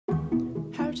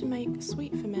how to make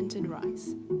sweet fermented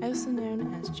rice, also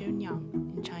known as Jiu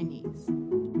Niang in Chinese.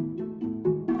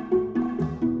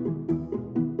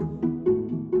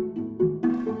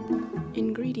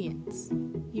 Ingredients.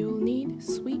 You will need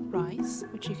sweet rice,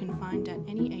 which you can find at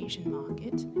any Asian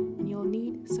market, and you'll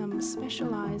need some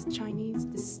specialized Chinese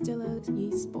distiller's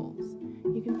yeast balls.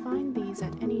 You can find these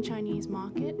at any Chinese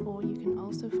market, or you can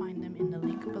also find them in the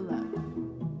link below.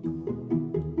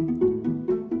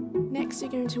 Next,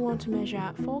 you're going to want to measure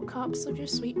out 4 cups of your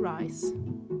sweet rice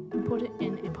and put it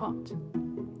in a pot.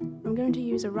 I'm going to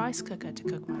use a rice cooker to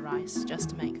cook my rice, just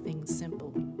to make things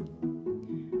simple.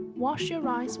 Wash your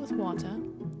rice with water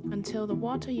until the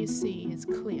water you see is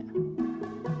clear.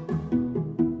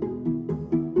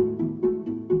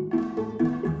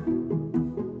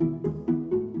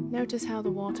 Notice how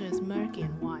the water is murky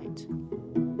and white.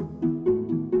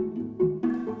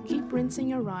 Keep rinsing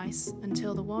your rice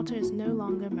until the water is no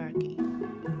longer murky.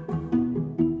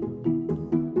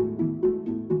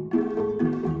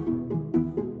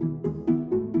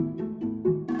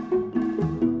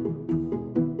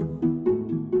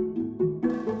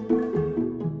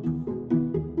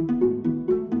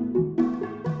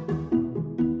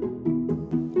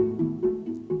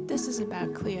 This is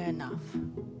about clear enough.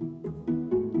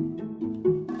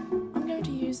 I'm going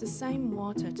to use the same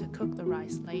water to cook the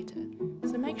rice later,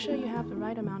 so make sure you have the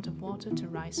right amount of water to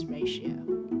rice ratio.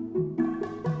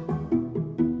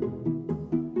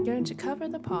 I'm going to cover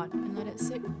the pot and let it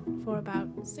sit for about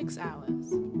 6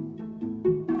 hours.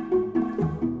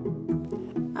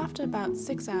 After about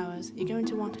 6 hours, you're going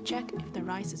to want to check if the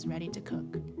rice is ready to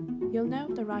cook. You'll know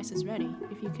the rice is ready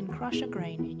if you can crush a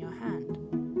grain in your hand.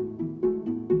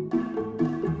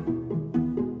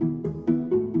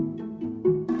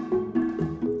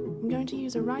 I'm going to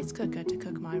use a rice cooker to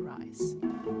cook my rice.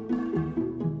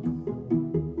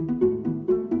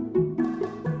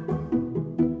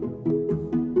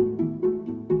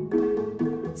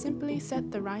 Simply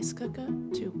set the rice cooker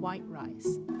to white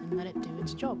rice and let it do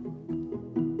its job.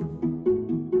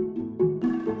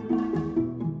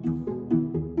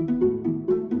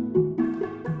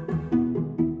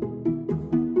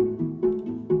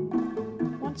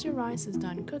 Once your rice is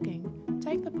done cooking,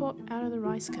 take the pot out of the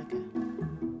rice cooker.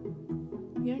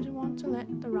 You're going to want to let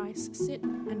the rice sit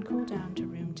and cool down to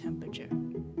room temperature.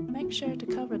 Make sure to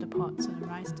cover the pot so the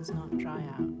rice does not dry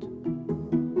out.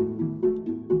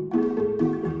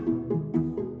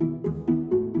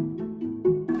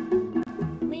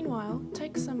 Meanwhile,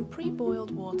 take some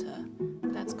pre-boiled water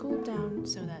that's cooled down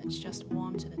so that it's just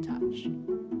warm to the touch.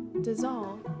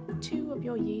 Dissolve 2 of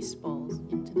your yeast balls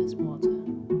into this water.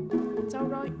 It's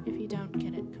alright if you don't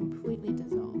get it completely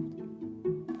dissolved.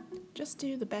 Just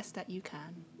do the best that you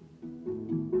can.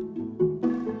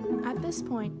 At this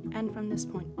point, and from this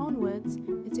point onwards,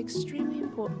 it's extremely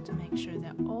important to make sure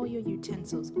that all your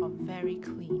utensils are very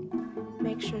clean.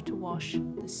 Make sure to wash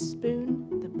the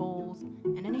spoon, the bowls,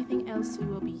 and anything else you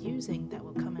will be using that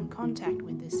will come in contact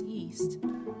with this yeast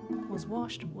was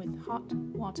washed with hot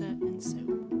water and soap.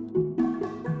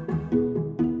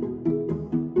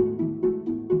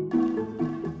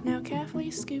 Now carefully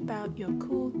scoop out your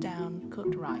cooled down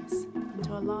cooked rice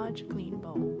into a large clean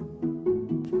bowl.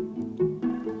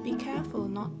 Be careful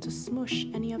not to smush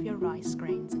any of your rice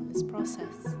grains in this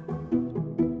process.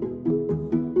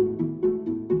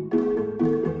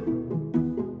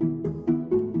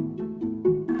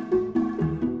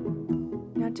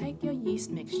 Now take your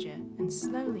yeast mixture and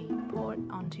slowly pour it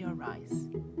onto your rice.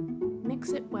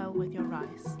 Mix it well with your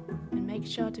rice and make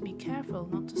sure to be careful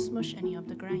not to smush any of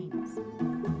the grains.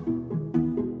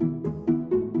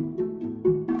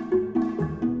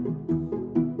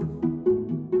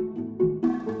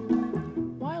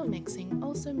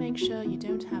 Also make sure you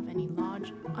don't have any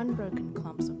large, unbroken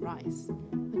clumps of rice.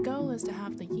 The goal is to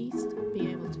have the yeast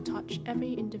be able to touch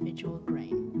every individual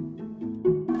grain.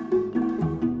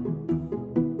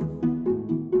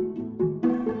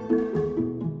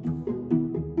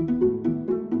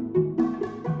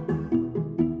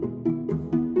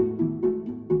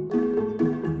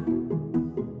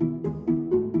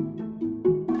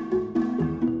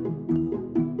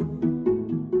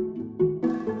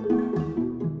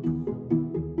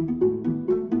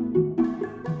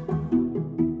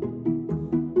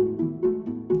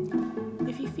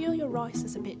 Rice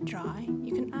is a bit dry,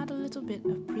 you can add a little bit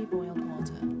of pre-boiled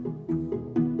water.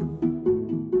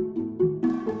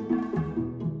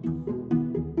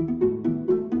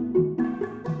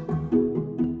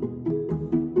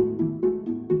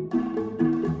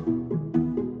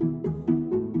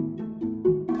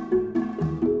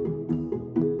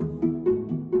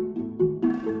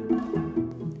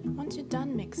 Once you're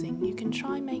done mixing, you can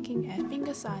try making a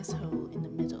finger-sized sized hole in the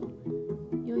middle.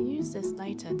 You'll use this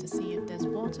later to see if there's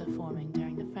water forming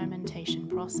during the fermentation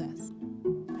process.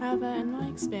 However, in my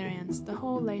experience, the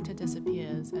hole later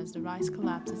disappears as the rice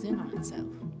collapses in on itself.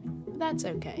 But that's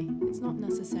okay, it's not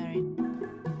necessary.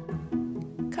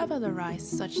 Cover the rice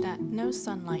such that no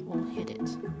sunlight will hit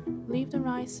it. Leave the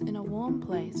rice in a warm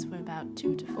place for about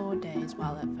 2 to 4 days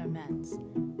while it ferments.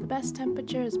 The best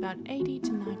temperature is about 80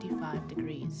 to 95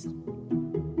 degrees.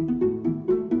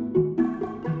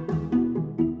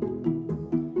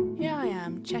 Here I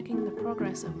am checking the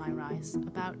progress of my rice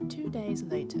about 2 days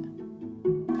later.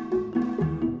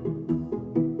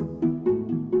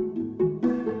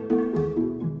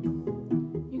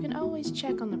 You can always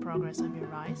check on the progress of your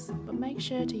rice, but make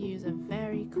sure to use a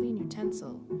very clean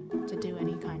utensil to do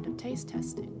any kind of taste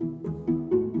testing.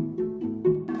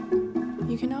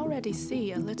 You can already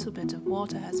see a little bit of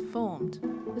water has formed.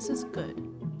 This is good.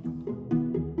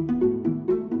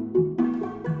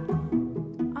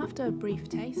 After a brief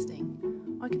tasting,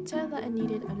 I could tell that it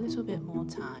needed a little bit more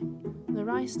time. The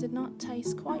rice did not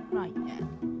taste quite right yet.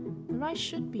 The rice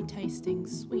should be tasting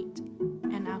sweet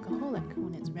and alcoholic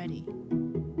when it's ready.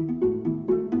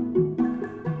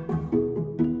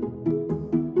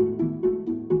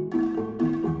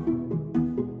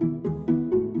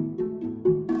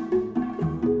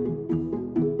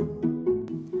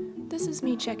 This is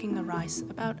me checking the rice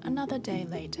about another day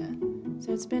later,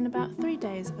 so it's been about 3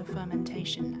 days of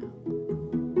fermentation now.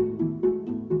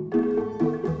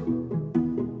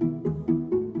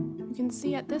 You can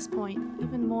see at this point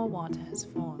even more water has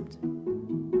formed.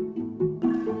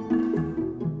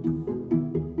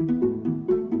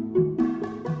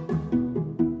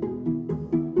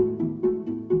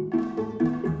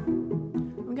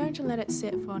 I'm going to let it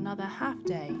sit for another half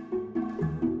day.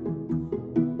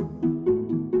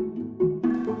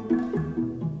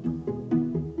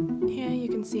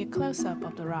 See a close-up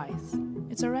of the rice.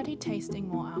 It's already tasting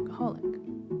more alcoholic.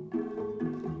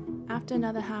 After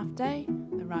another half day,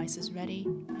 the rice is ready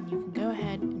and you can go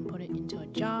ahead and put it into a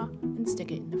jar and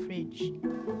stick it in the fridge.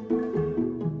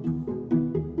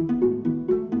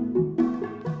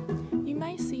 You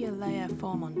may see a layer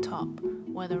form on top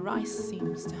where the rice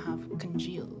seems to have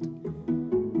congealed.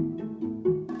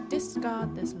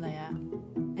 Discard this layer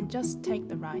and just take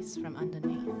the rice from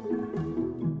underneath.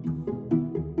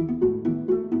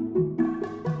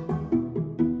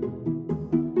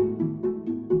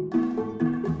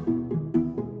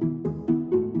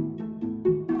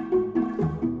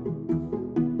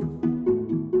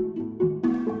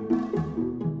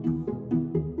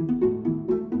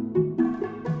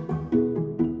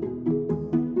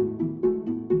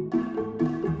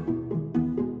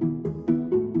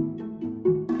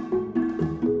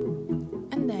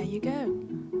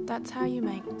 That's how you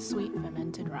make sweet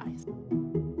fermented rice.